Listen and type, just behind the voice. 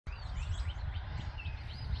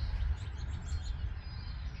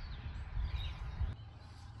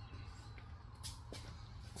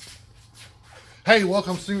Hey,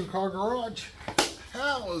 welcome to Single Car Garage.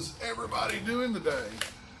 How is everybody doing today?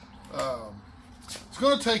 It's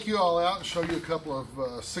going to take you all out and show you a couple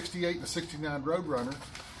of 68 and 69 Roadrunner,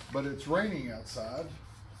 but it's raining outside,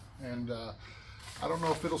 and I don't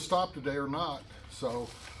know if it'll stop today or not. So,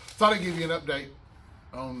 thought I'd give you an update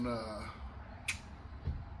on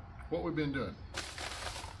what we've been doing.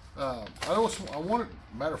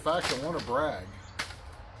 Matter of fact, I want to brag.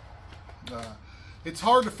 It's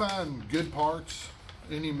hard to find good parts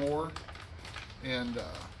anymore, and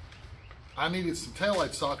I needed some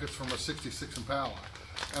taillight sockets from a 66 Impala,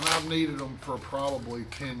 and I've needed them for probably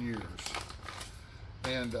 10 years.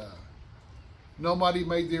 And nobody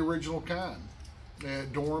made the original kind.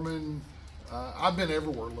 Dorman, I've been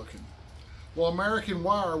everywhere looking. Well, American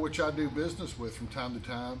Wire, which I do business with from time to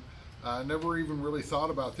time, I never even really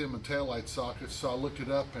thought about them in taillight sockets, so I looked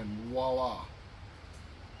it up and voila.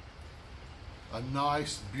 A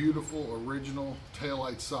nice, beautiful, original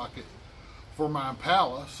taillight socket for my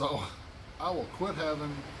Impala, so I will quit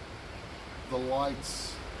having the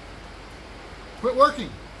lights quit working.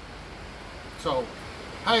 So,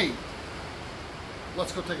 hey,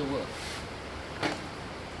 let's go take a look.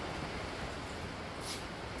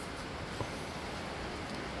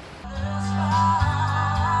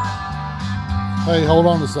 Hey, hold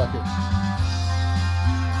on a second.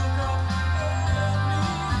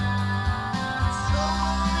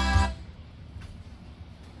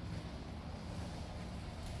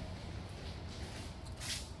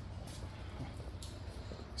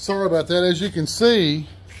 Sorry about that. As you can see,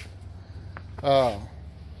 my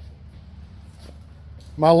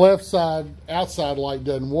left side outside light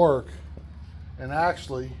doesn't work, and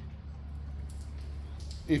actually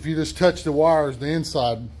if you just touch the wires, the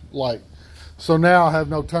inside light. So now I have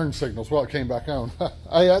no turn signals. Well, it came back on.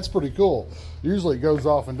 Hey, that's pretty cool. Usually it goes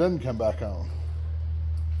off and doesn't come back on.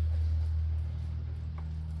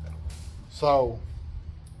 So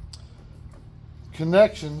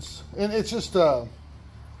connections, and it's just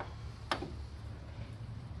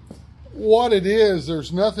what it is,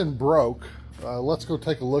 there's nothing broke. Let's go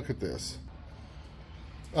take a look at this.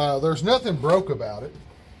 There's nothing broke about it.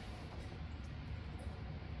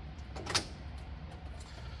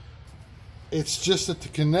 It's just that the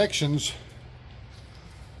connections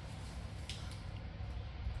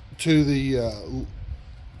to the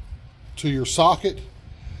to your socket,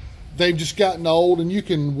 they've just gotten old, and you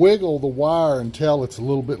can wiggle the wire until it's a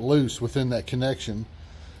little bit loose within that connection,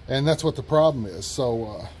 and that's what the problem is.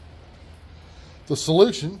 So the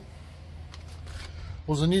solution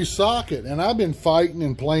was a new socket, and I've been fighting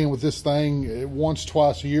and playing with this thing. Once,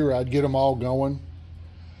 twice a year, I'd get them all going,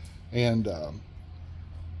 and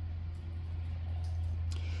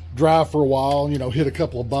drive for a while, you know, hit a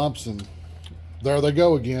couple of bumps, and there they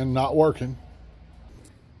go again, not working.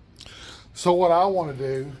 So what I want to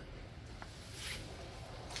do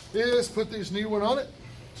is put this new one on it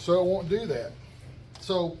so it won't do that.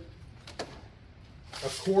 So,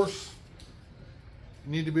 of course,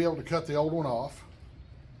 you need to be able to cut the old one off.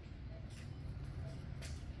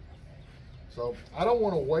 So I don't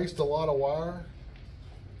want to waste a lot of wire,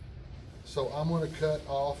 so I'm going to cut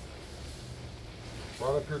off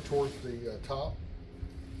right up here towards the top.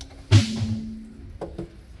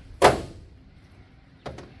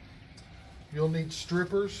 You'll need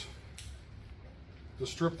strippers to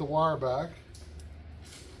strip the wire back.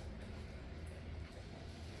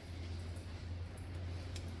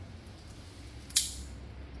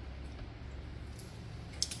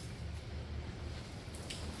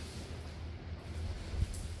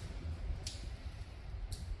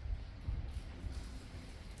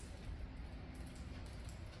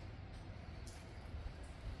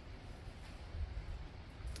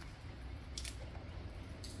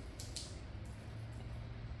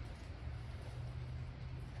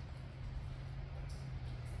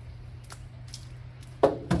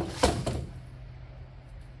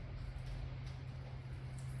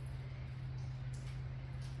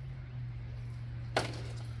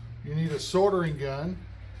 You need a soldering gun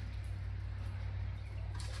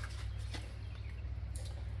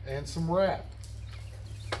and some wrap.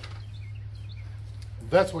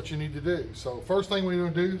 That's what you need to do. So first thing we're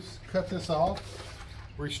going to do is cut this off,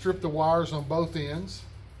 restrip the wires on both ends,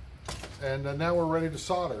 and now we're ready to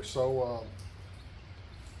solder. So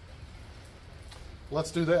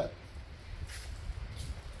let's do that.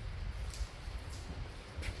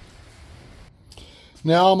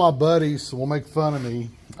 Now all my buddies will make fun of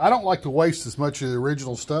me. I don't like to waste as much of the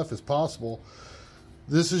original stuff as possible.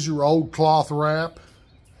 This is your old cloth wrap.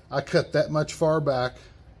 I cut that much far back,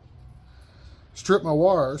 strip my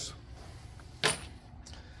wires,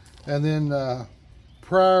 and then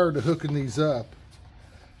prior to hooking these up,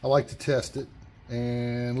 I like to test it.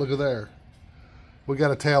 And look at there. We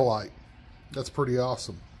got a tail light. That's pretty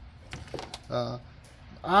awesome.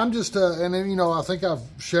 I'm just, and then, you know, I think I've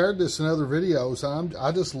shared this in other videos.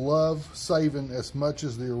 I just love saving as much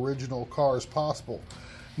as the original car as possible.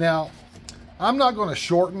 Now, I'm not going to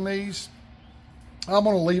shorten these. I'm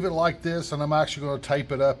going to leave it like this, and I'm actually going to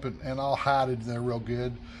tape it up, and I'll hide it in there real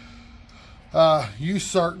good. You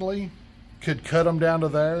certainly could cut them down to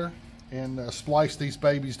there and splice these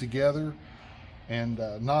babies together and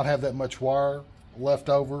not have that much wire left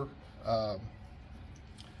over.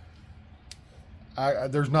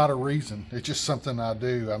 There's not a reason. It's just something I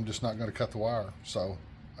do. I'm just not going to cut the wire. So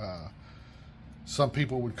some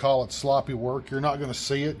people would call it sloppy work. You're not going to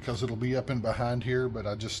see it because it'll be up in behind here, but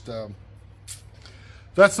I just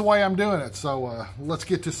that's the way I'm doing it. So let's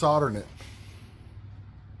get to soldering it.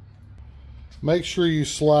 Make sure you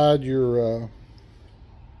slide your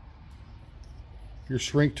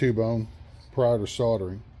shrink tube on prior to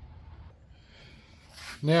soldering.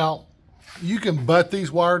 Now, you can butt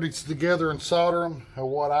these wires together and solder them. And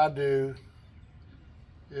what I do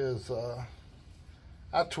is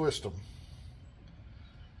I twist them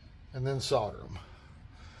and then solder them.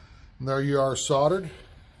 And there you are, soldered.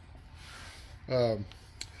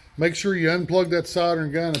 Make sure you unplug that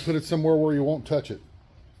soldering gun and put it somewhere where you won't touch it.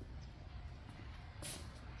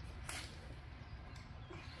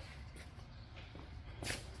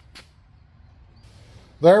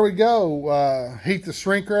 There we go. Heat the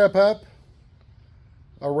shrink wrap up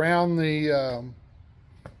around the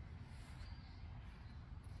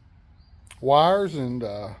wires, and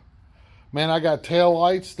man, I got tail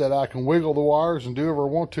lights that I can wiggle the wires and do whatever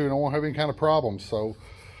I want to, and I won't have any kind of problems. So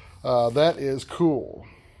that is cool.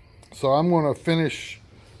 So I'm going to finish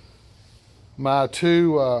my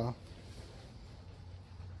two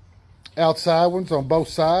outside ones on both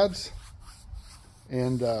sides,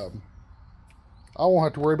 and I won't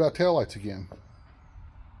have to worry about taillights again.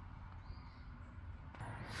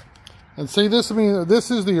 And see this, I mean,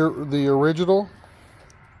 this is the original.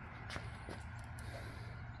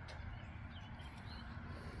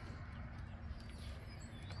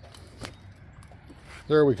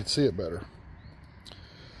 There we could see it better.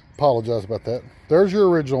 Apologize about that. There's your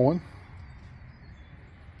original one.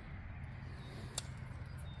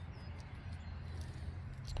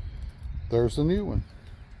 There's the new one.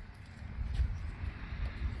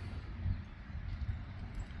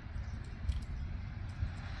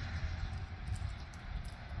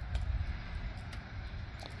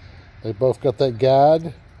 They both got that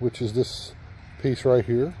guide, which is this piece right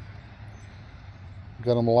here.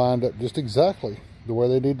 Got them lined up just exactly the way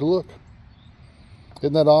they need to look.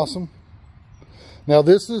 Isn't that awesome? Now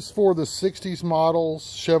this is for the 60s models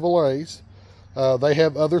Chevrolets. They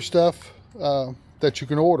have other stuff that you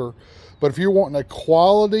can order. But if you're wanting a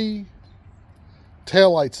quality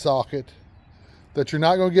taillight socket that you're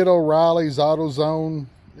not going to get O'Reilly's, AutoZone,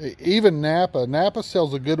 even Napa. Napa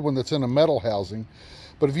sells a good one that's in a metal housing.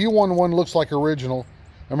 But if you want one that looks like original,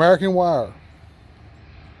 American Wire,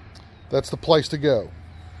 that's the place to go.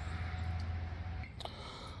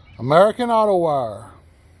 American Auto Wire.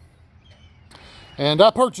 And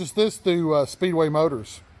I purchased this through Speedway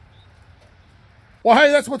Motors. Well,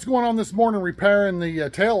 hey, that's what's going on this morning, repairing the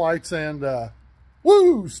taillights, and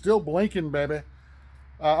woo, still blinking, baby,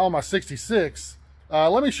 on my 66.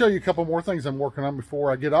 Let me show you a couple more things I'm working on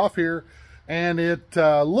before I get off here. And it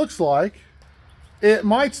looks like it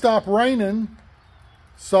might stop raining,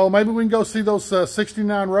 so maybe we can go see those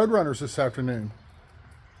 69 Roadrunners this afternoon.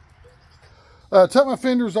 Took my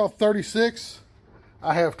fenders off 36.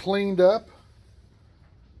 I have cleaned up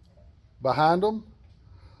behind them.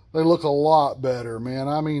 They look a lot better, man.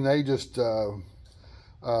 I mean, they just,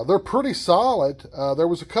 they're pretty solid. There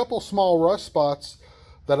was a couple small rust spots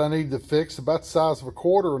that I needed to fix, about the size of a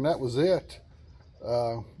quarter, and that was it.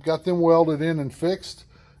 Got them welded in and fixed,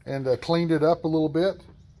 and cleaned it up a little bit,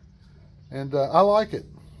 and I like it.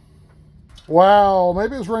 Wow,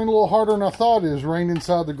 maybe it's raining a little harder than I thought. It is raining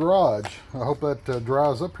inside the garage. I hope that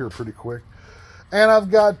dries up here pretty quick. And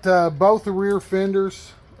I've got both the rear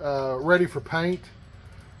fenders ready for paint.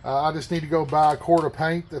 I just need to go buy a quart of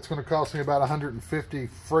paint. That's going to cost me about $150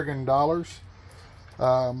 friggin' dollars.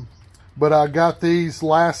 But I got these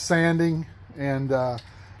last sanding, and I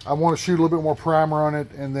want to shoot a little bit more primer on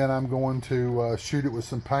it, and then I'm going to shoot it with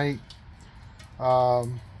some paint.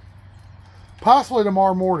 Possibly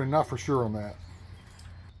tomorrow morning, not for sure on that.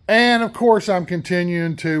 And of course, I'm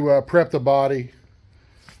continuing to prep the body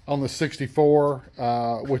on the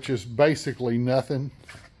 64, which is basically nothing.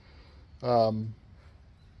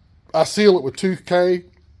 I seal it with toothpaste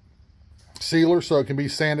sealer so it can be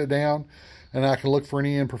sanded down and I can look for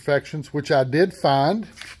any imperfections, which I did find.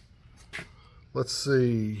 Let's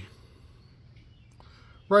see.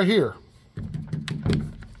 Right here.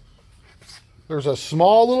 There's a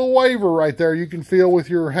small little waver right there you can feel with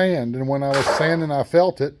your hand. And when I was sanding, I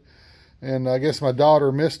felt it. And I guess my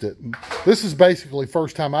daughter missed it. And this is basically the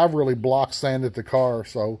first time I've really block sanded the car.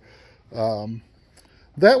 So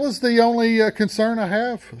that was the only concern I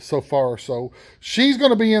have so far. So she's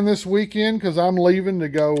going to be in this weekend because I'm leaving to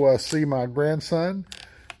go see my grandson.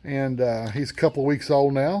 And he's a couple of weeks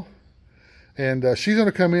old now. And she's going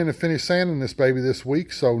to come in and finish sanding this baby this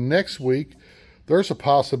week. So next week, there's a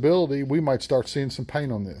possibility we might start seeing some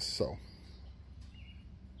paint on this. So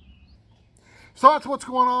that's what's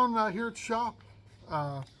going on here at the shop.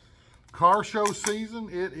 Car show season,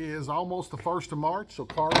 it is almost the 1st of March, so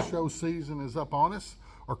car show season is up on us,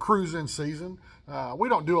 or cruise-in season. We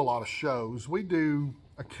don't do a lot of shows. We do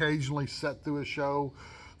occasionally set through a show.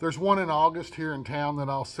 There's one in August here in town that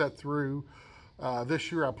I'll set through.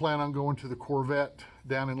 This year I plan on going to the Corvette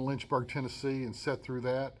down in Lynchburg, Tennessee and set through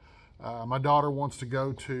that. My daughter wants to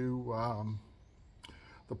go to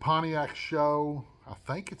the Pontiac show. I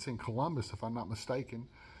think it's in Columbus, if I'm not mistaken.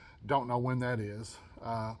 Don't know when that is.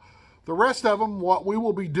 The rest of them, what we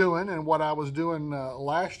will be doing, and what I was doing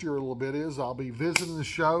last year a little bit, is I'll be visiting the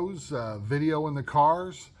shows, videoing the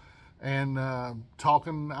cars, and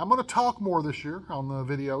talking. I'm going to talk more this year on the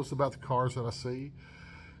videos about the cars that I see.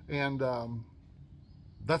 And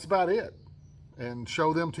that's about it. And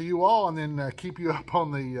show them to you all, and then keep you up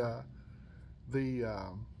on the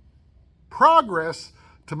progress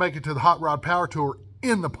to make it to the Hot Rod Power Tour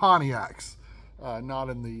in the Pontiacs, not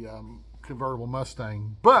in the convertible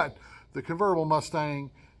Mustang. But the convertible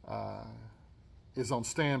Mustang is on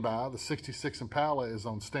standby. The 66 Impala is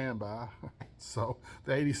on standby. So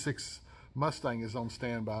the 86 Mustang is on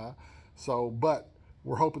standby. So, but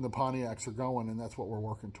we're hoping the Pontiacs are going, and that's what we're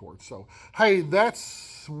working towards. So, hey,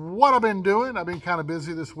 that's what I've been doing. I've been kind of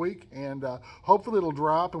busy this week, and hopefully it'll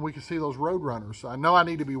drop and we can see those Roadrunners. I know I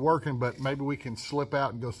need to be working, but maybe we can slip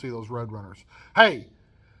out and go see those Roadrunners. Hey,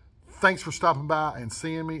 thanks for stopping by and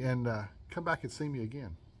seeing me, and come back and see me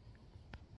again.